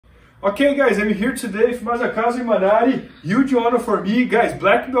Okay guys, I'm here today with Masakazu Imanari. Huge honor for me, guys.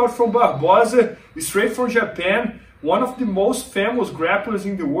 Black belt from Barbosa, straight from Japan. One of the most famous grapplers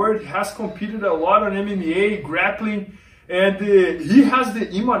in the world. He has competed a lot on MMA, grappling, and he has the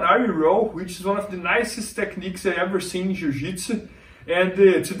Imanari roll, which is one of the nicest techniques I've ever seen in Jiu-Jitsu. And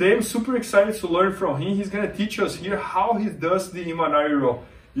today I'm super excited to learn from him. He's gonna teach us here how he does the Imanari roll.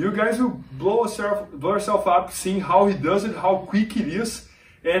 You guys will blow yourself up seeing how he does it, how quick it is.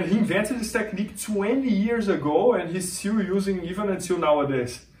 And he invented this technique 20 years ago, and he's still using even until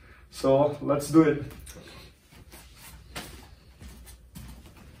nowadays. So let's do it.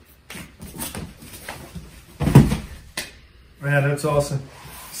 Man, that's awesome.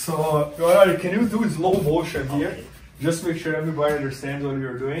 So, can you do slow motion here? Okay. Just make sure everybody understands what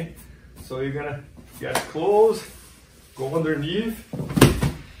you're doing. So you're gonna get close, go underneath,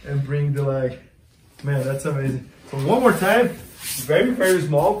 and bring the leg. Man, that's amazing. So one more time. Very, very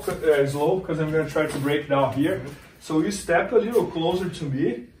small, slow, because I'm going to try to break down here. So you step a little closer to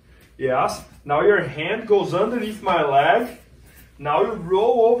me. Yes. Now your hand goes underneath my leg. Now you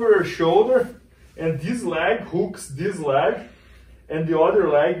roll over your shoulder, and this leg hooks this leg, and the other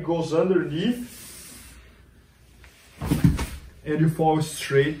leg goes underneath, and you fall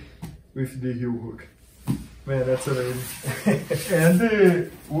straight with the heel hook. Man, that's amazing.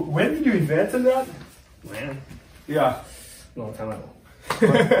 And when did you invent that? Man. Yeah. Long time ago.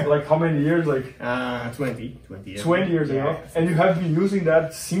 like how many years? Like 20 years. 20 years ago. And you have been using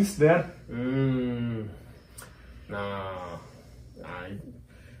that since then? No, I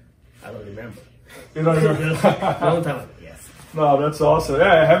don't remember. You don't remember? Long time ago, yes. No, that's awesome.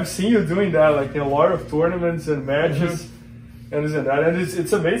 Yeah, I have seen you doing that, like in a lot of tournaments and matches, and this and that. And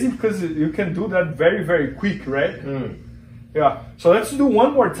it's amazing because you can do that very, very quick, right? Yeah. So let's do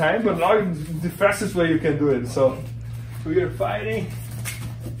one more time, but now the fastest way you can do it. So we are fighting.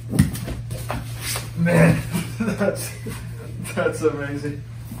 Man, that's amazing.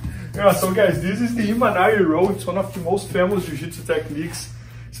 Yeah, so guys, this is the Imanari roll. It's one of the most famous jiu-jitsu techniques,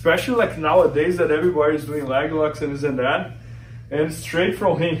 especially like nowadays that everybody is doing leg locks and this and that. And straight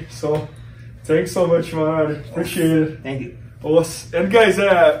from him. So thanks so much, Imanari. Appreciate it. Thank you. Awesome. And guys,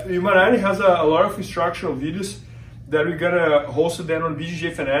 Imanari has a lot of instructional videos that we're gonna host them on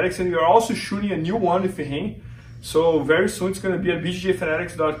BJJ Fanatics, and we're also shooting a new one with him. So very soon it's gonna be at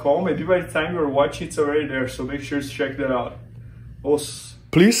bjjfanatics.com. Maybe by the time you're watching, it's already there. So make sure to check that out. Awesome.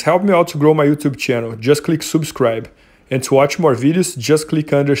 Please help me out to grow my YouTube channel. Just click subscribe. And to watch more videos, just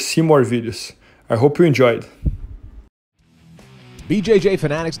click under see more videos. I hope you enjoyed.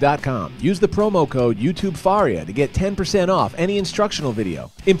 BJJFanatics.com. Use the promo code YouTube Faria to get 10% off any instructional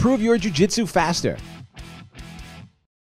video. Improve your jiu-jitsu faster.